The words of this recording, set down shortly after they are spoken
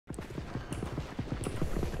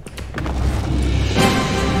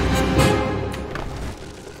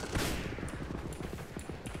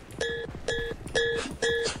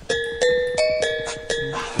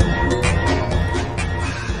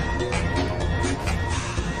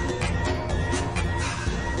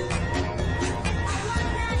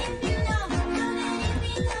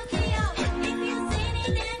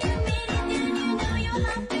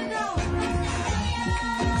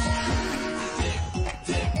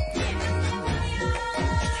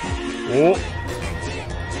Oh.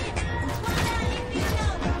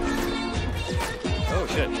 Oh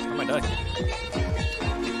shit, I might die.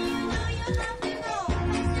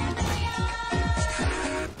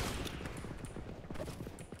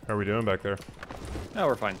 How are we doing back there? No,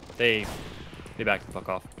 we're fine. They backed the fuck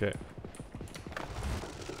off. Okay.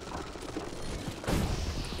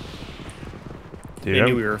 Dude, They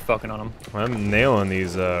knew we were fucking on them. I'm nailing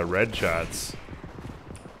these red shots.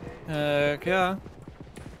 Yeah.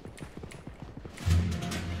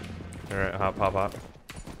 Alright, hop, hop, hop.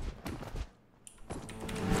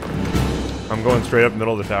 I'm going straight up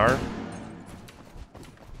middle of the tower.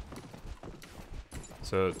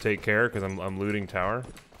 So take care, because I'm looting tower.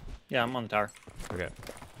 Yeah, I'm on the tower. Okay.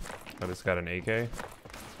 I just got an AK.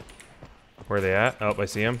 Where are they at? Oh, I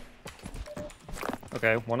see him.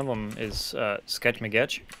 Okay, one of them is Sketch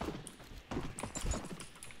McGetch.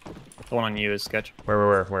 The one on you is Sketch.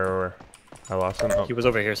 Where? I lost him. Oh. He was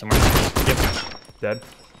over here somewhere. Yep. Dead.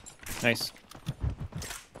 Nice.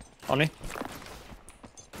 On me.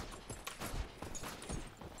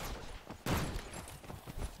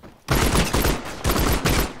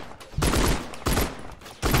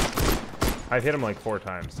 I've hit him like 4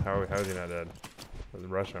 times. How is he not dead?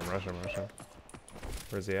 Rush him.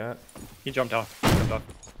 Where's he at? He jumped off.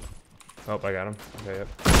 Oh, I got him. Okay, yep.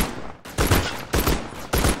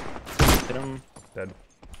 Hit him. Dead.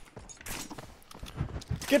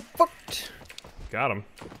 Get fucked. Got him.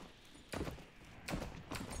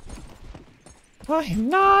 I am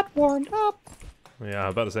not warmed up. Yeah, I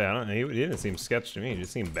was about to say, I don't. He didn't seem sketch to me. He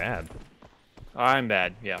just seemed bad. I'm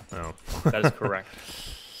bad. Yeah. Oh. That is correct.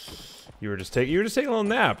 You were just taking a little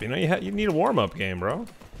nap. You know, you need a warm-up game, bro.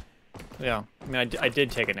 Yeah. I mean, I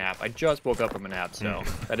did take a nap. I just woke up from a nap, so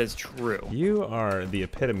that is true. You are the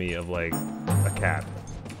epitome of like a cat.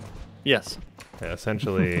 Yes. Yeah,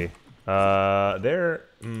 essentially. Actually,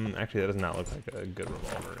 that does not look like a good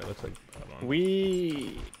revolver. It looks like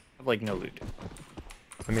We have like no loot.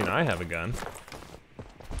 I mean, I have a gun.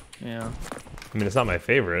 Yeah. I mean, it's not my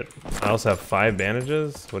favorite. I also have 5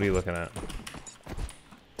 bandages. What are you looking at?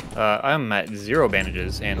 I'm at 0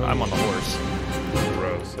 bandages, and I'm on the horse.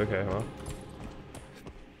 Gross. Okay, well.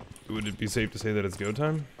 Would it be safe to say that it's go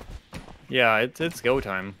time? Yeah, it's go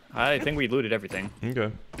time. I think we looted everything.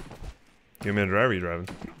 Okay. You want me to drive or are you driving?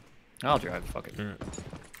 I'll drive. Fuck it. Alright.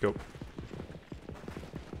 Go.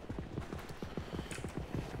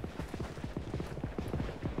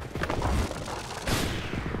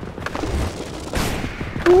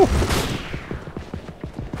 Woo.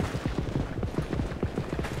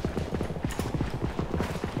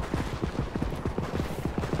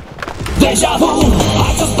 Deja vu,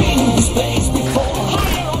 I've just been in this place before.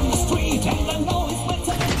 Higher on the street, and I know it's my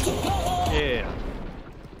time to go. Yeah.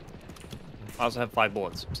 I also have 5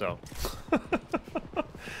 bullets, so.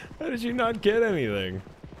 How did you not get anything?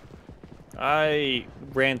 I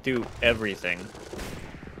ran through everything.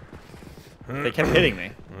 They kept hitting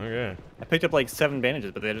me. Okay. I picked up like 7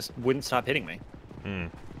 bandages, but they just wouldn't stop hitting me. Hmm.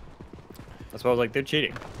 That's why I was like, they're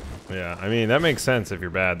cheating. Yeah, I mean, that makes sense if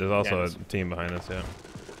you're bad. There's also Yeah, a team behind us, yeah.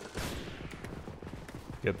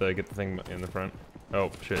 Get the thing in the front.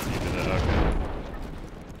 Oh, shit, you did that, okay.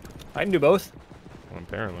 I can do both. Well,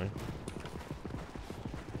 apparently.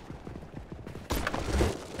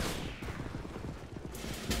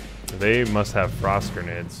 They must have frost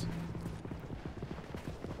grenades.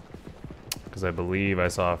 Because I believe I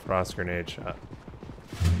saw a frost grenade shot.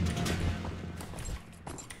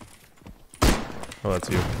 Oh, that's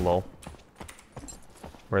you. Lol.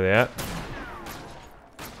 Where are they at?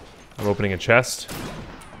 I'm opening a chest.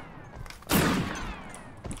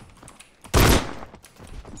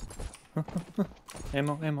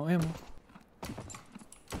 Ammo.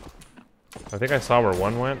 I think I saw where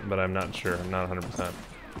one went, but I'm not sure. I'm not 100%.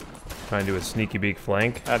 Trying to do a sneaky beak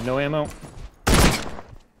flank. I have no ammo.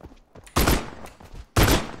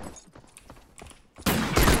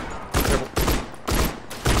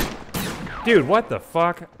 Dude, what the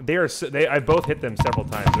fuck? I both hit them several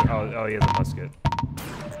times. Oh, he has a musket.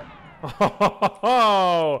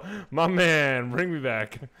 Oh, my man, bring me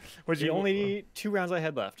back. The only 2 rounds I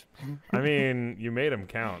had left. I mean, you made them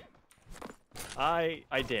count. I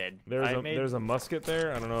did. There's a musket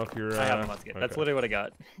there. I don't know if you're. I have a musket. That's literally what I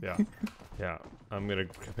got. Yeah, yeah. I'm gonna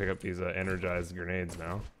pick up these energized grenades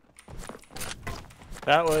now.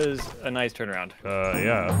 That was a nice turnaround.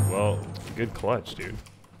 Yeah. Well, good clutch, dude.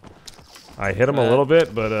 I hit him a little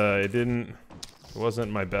bit, but it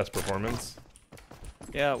wasn't my best performance.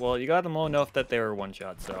 Yeah, well, you got them low enough that they were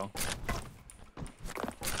 1-shot, so.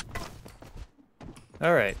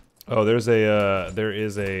 All right. Oh, there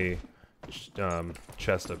is a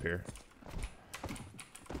chest up here.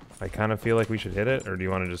 I kind of feel like we should hit it, or do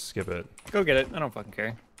you want to just skip it? Go get it. I don't fucking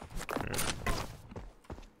care.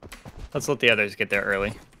 Let's let the others get there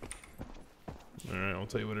early. Alright, I'll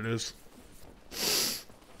tell you what it is.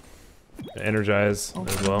 Energize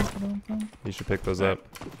as well. You should pick those up.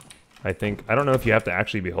 I don't know if you have to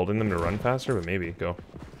actually be holding them to run faster, but maybe. Go.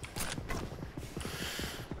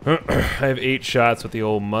 I have 8 shots with the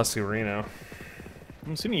old Muscarino.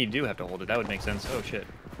 I'm assuming you do have to hold it. That would make sense. Oh, shit.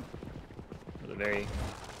 That was a very...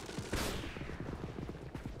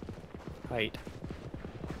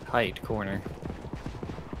 Tight corner.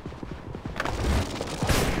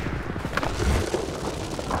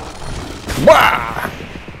 Wah!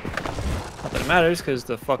 Not that it matters, because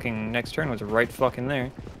the fucking next turn was right fucking there.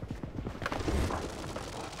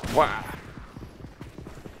 Wah!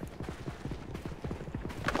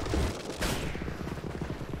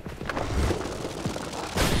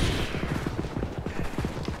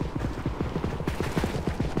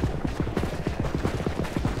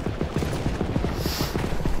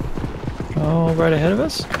 Oh, right ahead of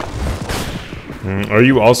us? Are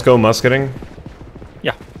you also musketing?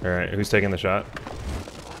 Yeah. Alright, who's taking the shot?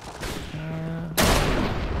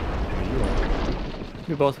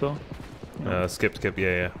 We both will. Skip,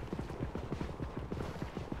 yeah.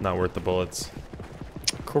 Not worth the bullets.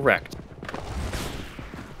 Correct.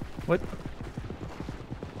 What?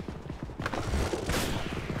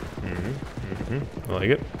 I like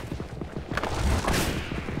it.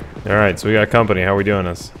 Alright, so we got company. How are we doing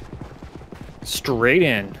this? Straight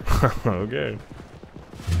in. Okay.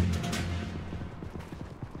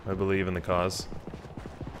 I believe in the cause.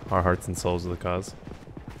 Our hearts and souls are the cause.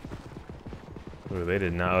 Ooh, they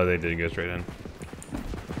did not. Oh, they did go straight in.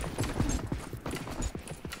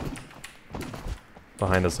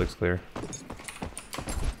 Behind us looks clear.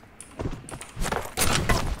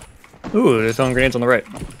 Ooh, they're throwing grenades on the right.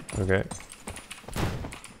 Okay.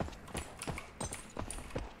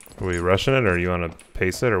 Are we rushing it, or you want to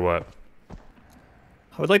pace it, or what?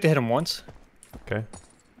 I would like to hit him once. Okay.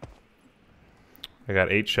 I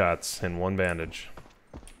got 8 shots and 1 bandage.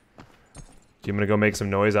 Do you want me to go make some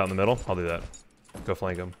noise out in the middle? I'll do that. Go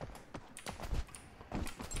flank him.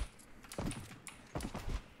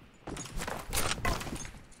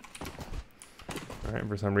 Alright,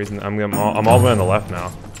 for some reason, I'm all the way on the left now.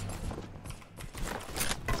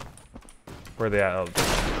 Where are they at? Oh.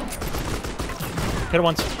 Hit it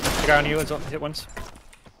once. The guy on you is hit once.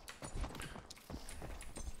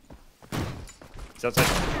 He's outside.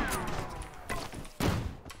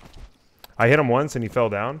 I hit him once and he fell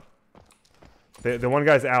down. The one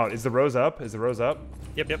guy's out. Is the rose up? Is the rose up?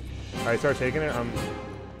 Yep. Alright, start taking it.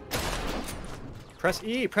 Press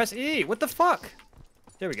E. Press E. What the fuck?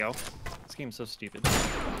 There we go. This game's so stupid.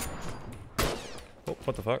 Oh,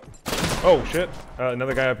 what the fuck? Oh, shit.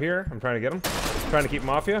 Another guy up here. I'm trying to get him. Trying to keep him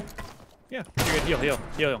off you. Yeah. You're good.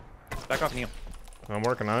 Heal. Back off and heal. I'm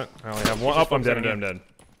working on it. I only have one. Oh, I'm dead.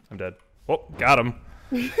 I'm dead. Oh, got him.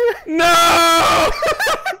 No!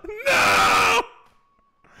 No!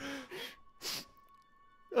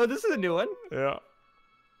 Oh, this is a new one? Yeah.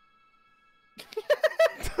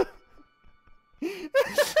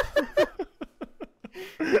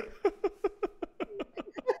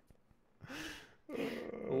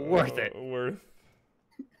 Worth it. Worth.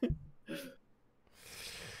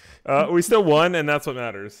 We still won, and that's what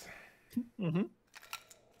matters.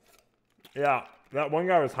 Yeah, that one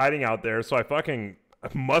guy was hiding out there, so I fucking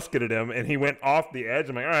musketed him, and he went off the edge.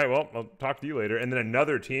 I'm like, all right, well, I'll talk to you later. And then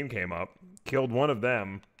another team came up, killed one of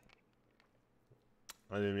them.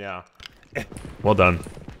 I mean, yeah. Well done.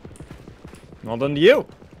 Well done to you.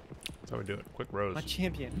 That's how we do it. Quick rose. My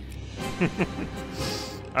champion.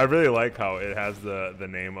 I really like how it has the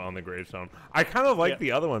name on the gravestone. I kind of like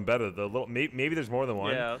the other one better. The little maybe there's more than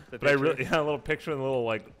one. Yeah, but I really a little picture and a little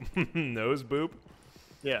like nose boop.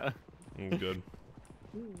 Yeah. It was good.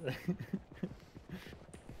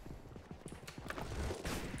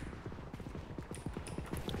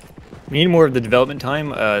 We need more of the development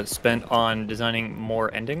time spent on designing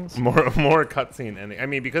more endings. More cutscene ending. I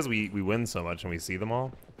mean, because we win so much and we see them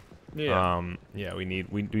all. Yeah. Yeah, we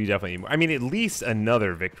definitely need more. I mean, at least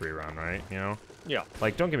another victory run, right? You know? Yeah.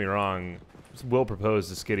 Like, don't get me wrong, we'll propose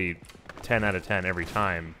to Skitty 10 out of 10 every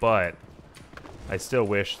time, but I still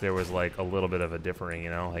wish there was like a little bit of a differing, you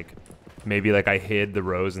know? Like maybe like I hid the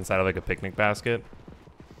rose inside of like a picnic basket.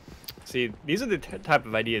 See, these are the type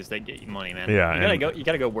of ideas that get you money, man. Yeah. You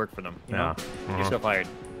gotta go work for them. You know? Get yourself hired.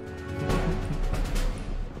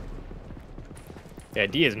 The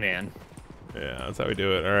ideas, man. Yeah, that's how we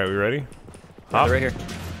do it. All right, we ready? Yeah, right here.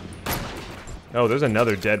 Oh, there's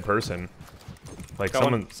another dead person. Like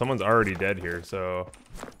Got someone's already dead here, so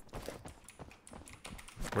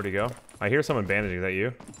Where'd he go? I hear someone bandaging. Is that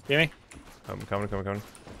you? Hear me? I'm coming.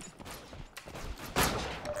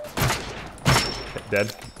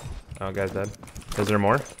 Dead. Oh, guy's dead. Is there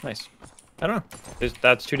more? Nice. I don't know.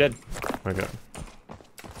 That's 2 dead. Okay.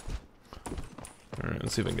 Alright,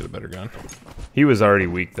 let's see if I can get a better gun. He was already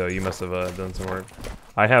weak, though. You must have done some work.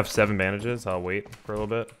 I have 7 bandages. I'll wait for a little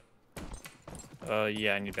bit.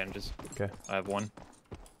 Yeah, I need bandages. Okay. I have 1.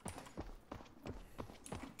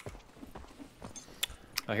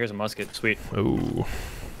 Oh, here's a musket. Sweet. Ooh.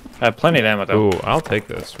 I have plenty of ammo, though. Ooh, I'll take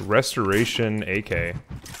this. Restoration AK.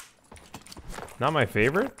 Not my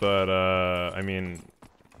favorite, but, I mean,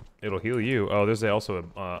 it'll heal you. Oh, there's also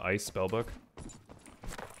a ice spellbook.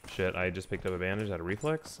 Shit, I just picked up a bandage out of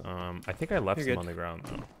reflex. I think I left You're some good. on the ground,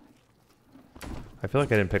 though. I feel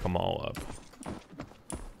like I didn't pick them all up.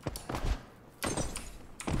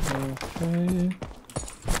 Okay.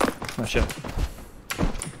 Oh, shit.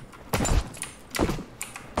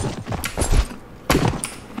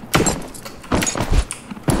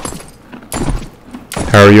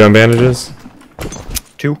 How are you on bandages?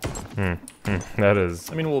 2. That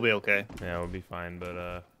is... I mean, we'll be okay. Yeah, we'll be fine,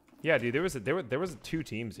 but, yeah, dude, there was 2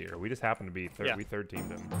 teams here. We just happened to be third. Yeah. We third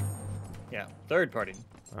teamed them. Yeah, 3rd party.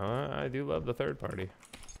 I do love the third party.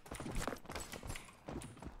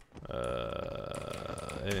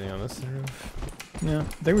 Anything on this roof? Yeah, I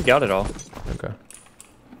think we got it all. Okay.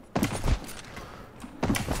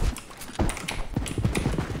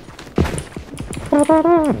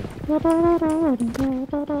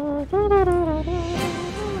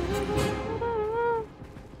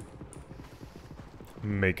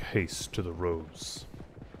 Make haste to the rose.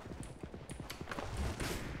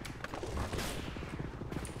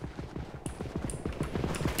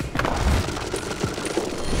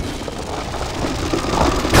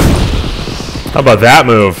 How about that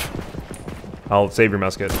move? I'll save your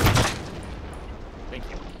musket. Thank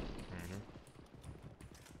you.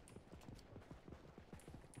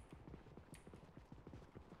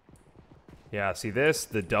 Yeah, see this,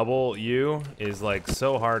 the double U is like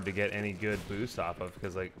so hard to get any good boost off of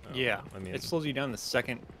because like Yeah, I mean it slows you down the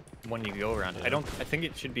second one you go around. Yeah. I think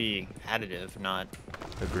it should be additive, not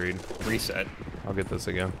agreed. reset. I'll get this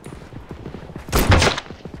again.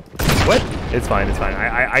 What? It's fine, it's fine.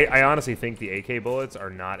 I honestly think the AK bullets are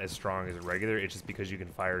not as strong as a regular. It's just because you can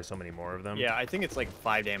fire so many more of them. Yeah, I think it's like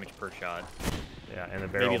 5 damage per shot. Yeah, and the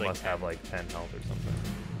barrel like must 10. have like 10 health or something.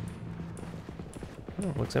 Oh,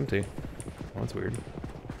 it looks empty. Well, that's weird.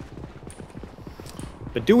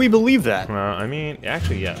 But do we believe that? I mean,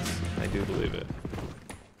 actually, yes. I do believe it.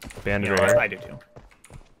 Bandage You know, right here. I do too.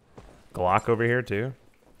 Glock over here, too.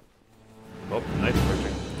 Oh, nice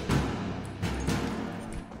switching.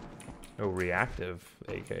 Oh, reactive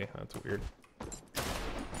AK. That's weird.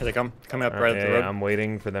 Here they come. Coming up All right right, up the yeah, road. I'm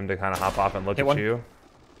waiting for them to kind of hop off and look Hit at one. you.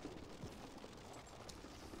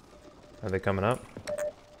 Are they coming up?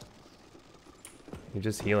 You're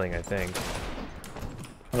just healing, I think.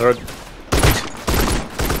 On the road.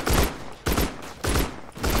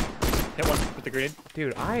 Hit one with the grenade.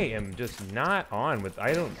 Dude, I am just not on with.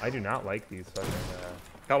 I do not like these fucking.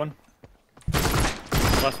 Got one.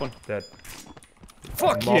 Last one. That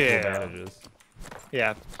Fuck multiple yeah. bandages.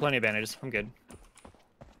 Yeah, plenty of bandages. I'm good.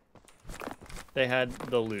 They had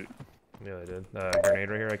the loot. Yeah, I did. Grenade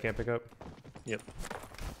right here. I can't pick up. Yep.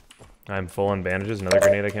 I'm full on bandages. Another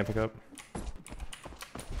grenade I can't pick up.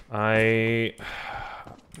 Man,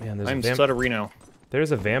 I'm Stutterino.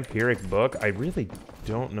 there's a vampiric book. I really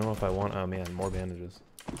don't know if I want. Oh man, more bandages.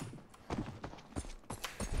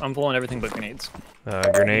 I'm pulling everything but grenades.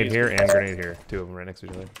 Grenade here and grenade here. 2 of them right next to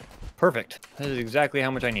each other. Perfect. That is exactly how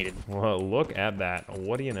much I needed. Well, look at that.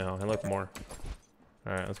 What do you know? I look more.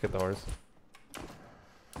 All right, let's get the horse.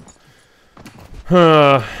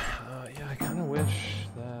 Yeah, I kind of wish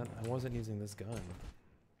that I wasn't using this gun.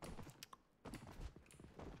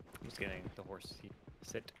 I'm just getting the horse seat.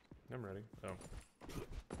 Sit. I'm ready. Oh.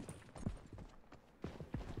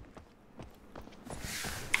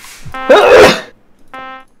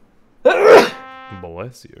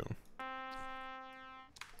 Bless you.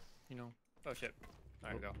 You know. Oh shit.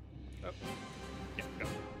 Alright, go. Oh. Yeah, go.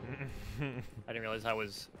 I didn't realize I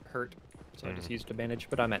was hurt, so I just used a bandage,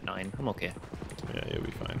 but I'm at 9. I'm okay. Yeah, you'll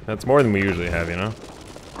be fine. That's more than we usually have, you know?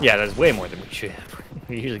 Yeah, that's way more than we should have.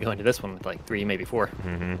 We usually go into this one with like 3, maybe 4.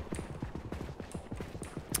 Mm-hmm.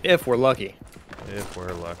 If we're lucky. If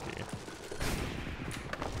we're lucky.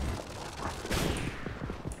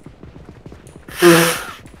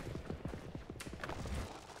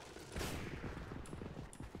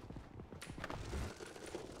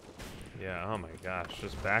 Yeah, oh my gosh,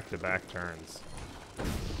 just back-to-back turns.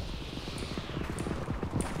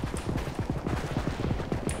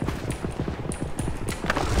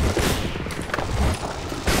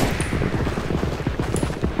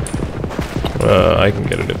 I can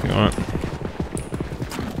get it if you want.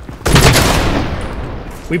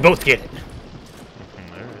 We both get it.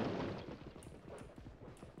 Alright.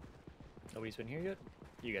 Nobody's been here yet?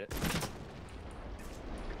 You get it.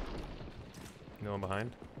 No one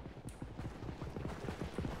behind?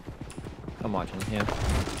 I'm watching, yeah.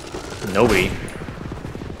 Nobody.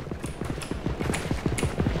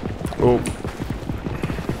 Oh.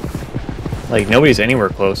 Like, nobody's anywhere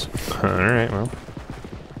close. Alright, well.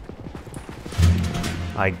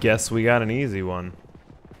 I guess we got an easy one.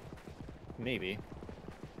 Maybe.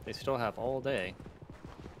 They still have all day.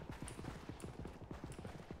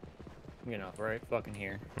 I'm getting off right fucking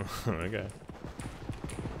here. Okay.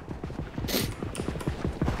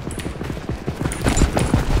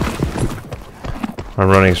 I'm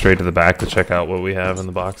running straight to the back to check out what we have in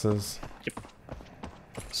the boxes.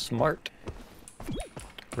 Smart.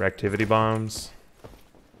 Reactivity bombs.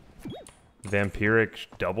 Vampiric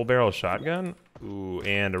double barrel shotgun. Ooh,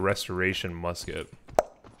 and a restoration musket.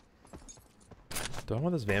 Do I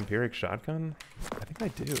want this vampiric shotgun? I think I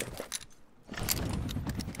do.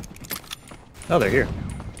 Oh, they're here.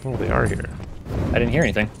 Oh, they are here. I didn't hear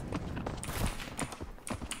anything.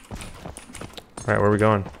 Alright, where are we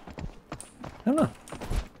going? I don't know.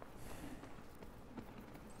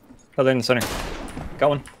 Oh, they're in the center. Got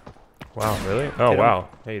one. Wow, really? Oh, Hit 'em. wow.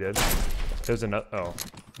 Hey, you did. There's another. Oh,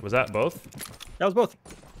 was that both? That was both.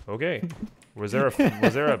 Okay. Was there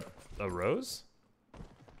a rose?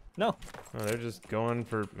 No. Oh, they're just going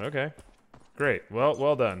for. Okay. Great.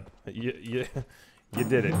 Well done. You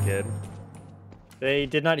did it, kid. They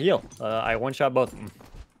did not heal. I one-shot both of them.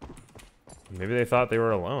 Maybe they thought they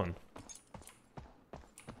were alone.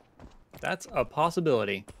 That's a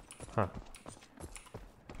possibility. Huh.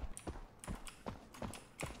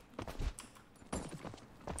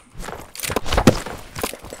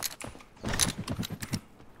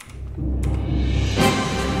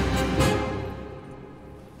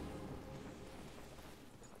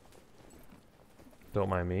 Don't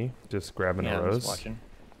mind me, just grabbing Yeah, a I was rose. watching.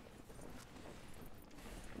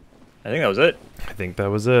 I think that was it. I think that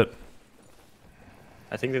was it.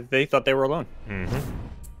 I think that they thought they were alone. Mm-hmm.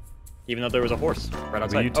 Even though there was a horse right Will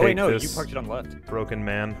outside. you Oh, wait, take no, you this parked it on the left. broken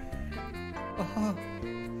man? Oh,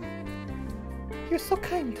 you're so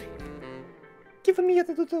kind. Give me a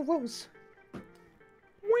little rose.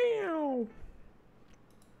 Wow.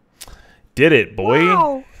 Did it, boy.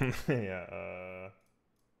 Wow. Yeah,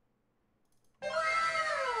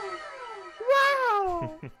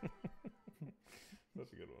 Wow.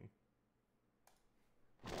 That's a good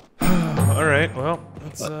one. All right, well,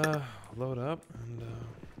 let's load up and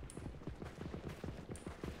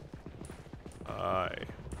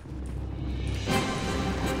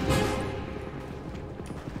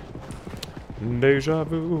Deja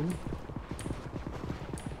vu.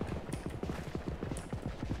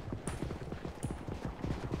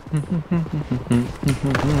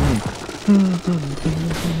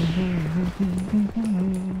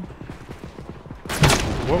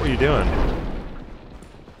 What were you doing?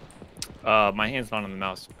 My hand's not on the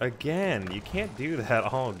mouse. Again, you can't do that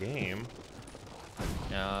all game.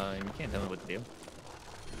 You can't tell me what to do.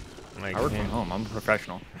 I I work from can't. home. I'm a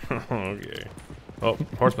professional. Okay. Oh,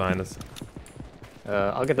 horse behind us.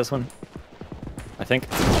 I'll get this one. I think.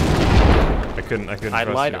 I couldn't I trust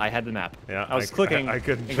lied. you. I had the map. Yeah, I was clicking I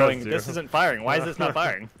couldn't and trust going, you. this isn't firing. Why is this not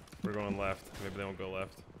firing? We're going left. Maybe they won't go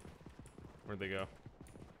left. Where'd they go?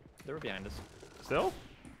 They were behind us. Still?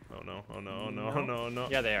 Oh no, oh no, oh no, oh no, oh no.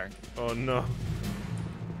 Yeah, they are. Oh no.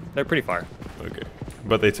 They're pretty far. Okay.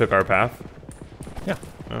 But they took our path? Yeah.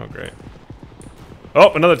 Oh, great.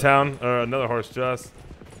 Oh, another town. Another horse just.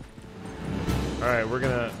 Alright,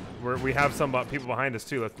 we have some people behind us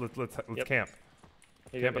too. Let's Yep. camp.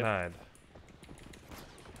 Camp and hide.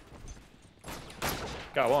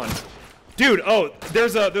 Got one. Dude, oh,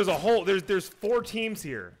 there's a whole there's 4 teams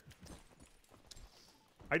here.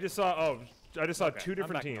 I just saw Okay, 2 I'm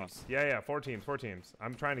different backing teams. off. Yeah, 4 teams.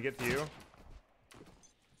 I'm trying to get to you.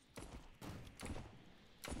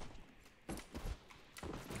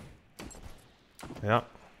 Yeah.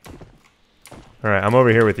 Alright, I'm over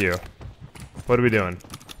here with you. What are we doing?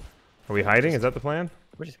 Are we hiding? Is that the plan?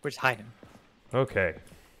 We're just hiding. Okay.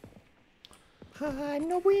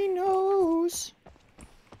 Nobody knows.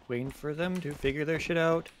 Waiting for them to figure their shit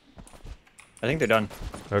out. I think they're done.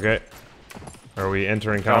 Okay. Are we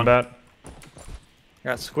entering Go on. combat?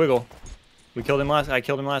 Got Squiggle. We killed him last. I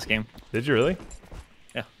killed him last game. Did you really?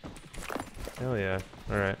 Yeah. Hell yeah.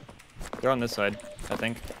 Alright. They're on this side, I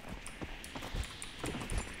think.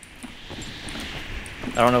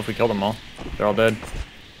 I don't know if we killed them all. They're all dead.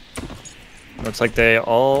 Looks like they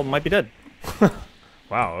all might be dead.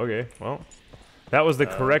 Wow, okay. Well, That was the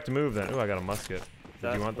correct move then. Ooh, I got a musket. Did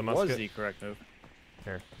That you want the musket? was the correct move.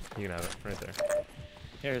 Here, you can have it right there.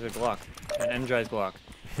 Here's a Glock. An energized Glock.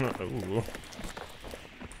 Ooh.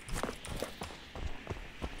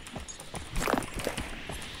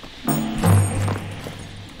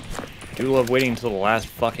 Do love waiting until the last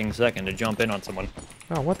fucking second to jump in on someone.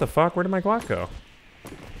 Oh, what the fuck? Where did my Glock go?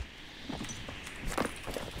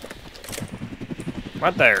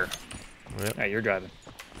 Right there. Yep. Yeah, you're driving.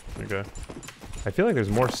 Okay. I feel like there's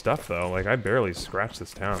more stuff though. Like I barely scratched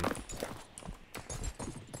this town.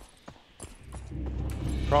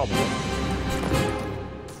 Probably.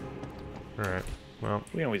 All right. Well,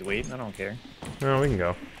 We can always wait. I don't care. no, we can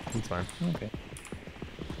go. It's fine. Okay.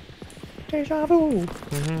 Deja vu.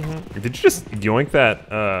 Did you just yoink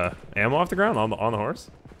that ammo off the ground on the horse?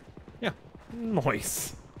 Yeah.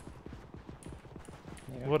 Nice.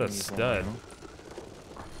 Yeah, What I a can use one stud. now.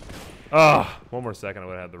 Ah, one more second, I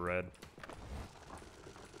would have had the red.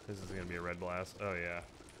 This is gonna be a red blast. Oh yeah.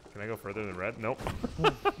 Can I go further than red? Nope.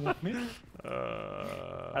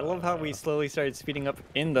 I love how we slowly started speeding up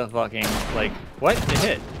in the fucking, like, what? It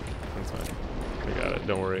hit. That's fine. I got it.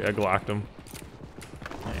 Don't worry. I glocked him.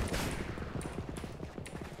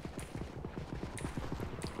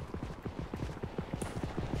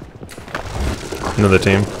 Another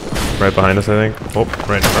team. Right behind us, I think. Oh,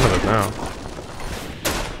 right in front of us now.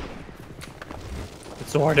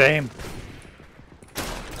 It's so hard to aim.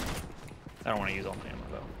 I don't want to use all my ammo,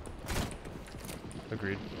 though.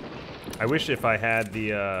 Agreed. I wish if I had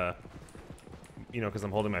the, you know, because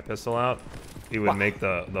I'm holding my pistol out, it would make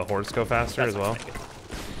the horse go faster as well.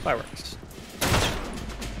 Fireworks.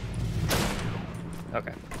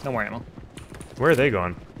 Okay, no more ammo. Where are they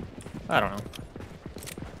going? I don't know.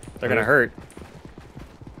 They're gonna hurt.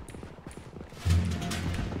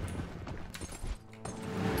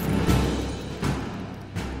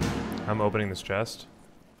 I'm opening this chest.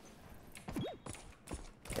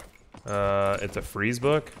 It's a freeze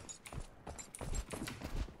book.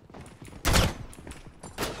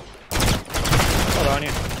 Hold on, you.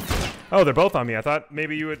 Oh, they're both on me. I thought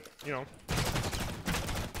maybe you would, you know.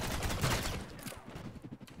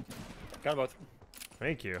 Got both.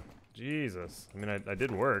 Thank you. Jesus. I mean, I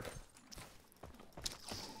did work.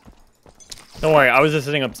 Don't worry, I was just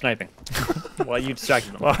sitting up sniping while you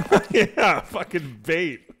distracted them. Well, yeah, fucking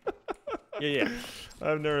bait. Yeah.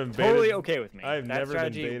 I've never been baited. Totally okay with me. I've That never been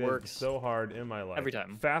strategy baited works so hard in my life. every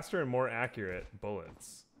time. Faster and more accurate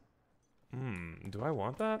bullets. Do I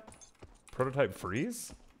want that? Prototype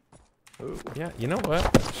freeze? Ooh. Yeah, you know what?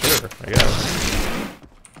 Sure, I guess.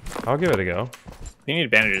 I'll give it a go. If you need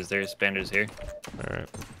bandages, there's bandages here. Alright.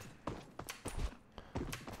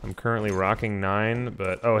 I'm currently rocking 9,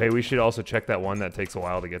 but oh hey, we should also check that one that takes a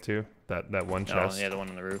while to get to. That one chest. Oh, yeah, the one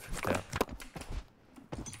on the roof. Yeah.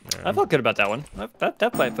 I felt good about that one.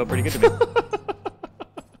 That fight felt pretty good to me.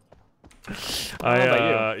 How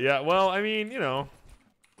about you? Yeah, well, I mean, you know,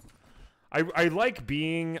 I like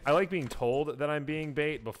being told that I'm being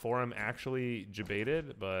bait before I'm actually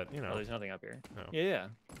jebaited, but you know. Oh, there's nothing up here. No. Yeah,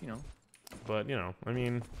 you know. But you know, I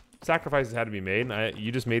mean, sacrifices had to be made, and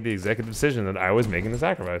you just made the executive decision that I was making the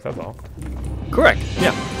sacrifice. That's all. Correct.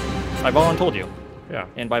 Yeah. I voluntold you. Yeah.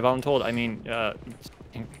 And by voluntold, I mean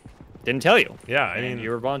didn't tell you. Yeah, I mean, you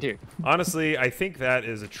were volunteer. honestly, I think that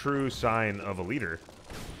is a true sign of a leader.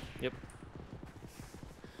 Yep.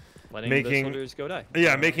 Letting the soldiers go die.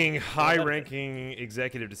 Yeah, making high-ranking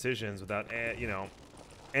executive decisions without, you know,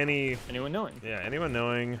 anyone knowing. Yeah, anyone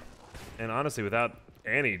knowing, and honestly, without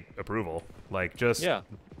any approval, like just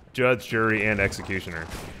judge, jury, and executioner.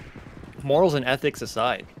 Morals and ethics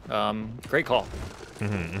aside, great call.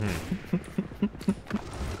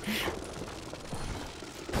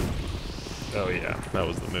 Oh yeah, that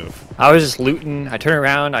was the move. I was just looting. I turn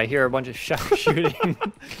around. I hear a bunch of shooting.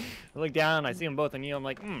 I look down. I see them both on you. I'm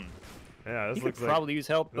like, Yeah, this you looks could probably use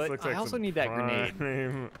help, but looks I like also some need that grenade.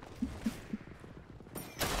 prime-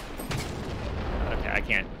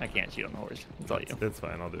 Okay, I can't shoot on the horse. It's all you. It's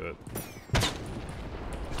fine. I'll do it.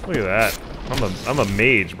 Look at that. I'm a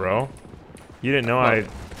mage, bro. You didn't know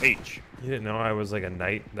H. You didn't know I was like a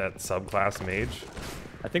knight, that subclass mage?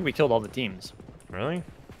 I think we killed all the teams. Really?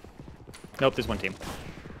 Nope, there's one team.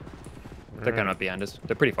 They're kind of up behind us.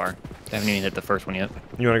 They're pretty far. They haven't even hit the first one yet.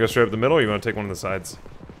 You want to go straight up the middle, or you want to take one of the sides?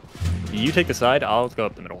 You take the side, I'll go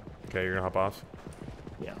up the middle. Okay, you're gonna hop off.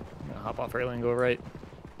 Yeah, I'm gonna hop off early and go right,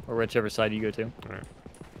 or whichever side you go to. All right.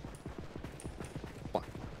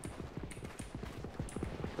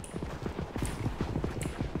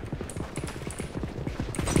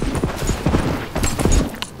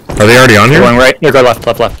 Are they already on here? They're going right. They're going left,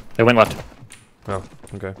 left, left. They went left. Oh,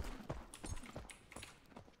 okay.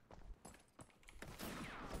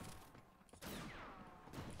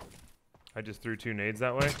 I just threw 2 nades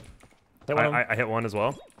that way. Hit one of 'em. I hit one as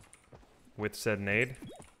well. With said nade.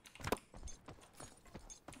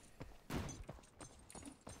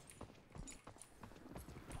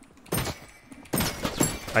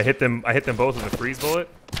 I hit them both with a freeze bullet.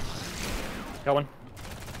 Got one.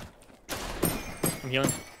 I'm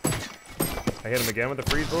healing. I hit him again with a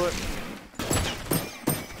freeze bullet.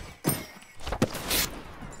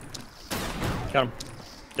 Got him.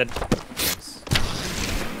 Dead.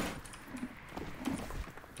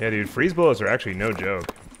 Yeah, dude, freeze bullets are actually no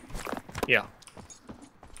joke. Yeah.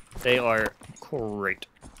 They are great.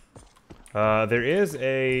 There is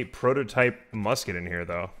a prototype musket in here,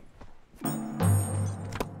 though.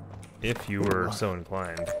 If you were so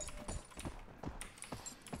inclined.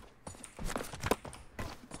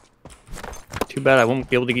 Too bad I won't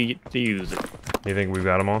be able to get to use it. You think we've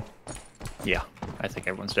got them all? Yeah, I think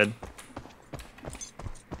everyone's dead.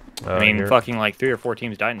 I I mean, here, fucking like 3 or 4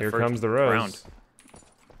 teams died in the here first comes the rose. round.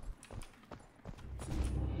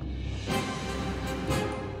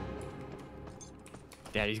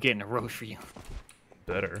 Yeah, he's getting a rose for you.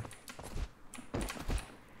 Better.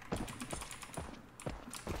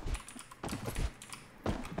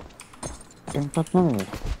 That's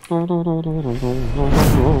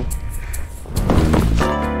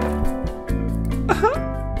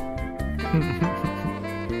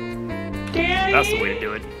the way to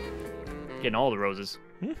do it. Getting all the roses.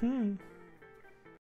 Mm-hmm.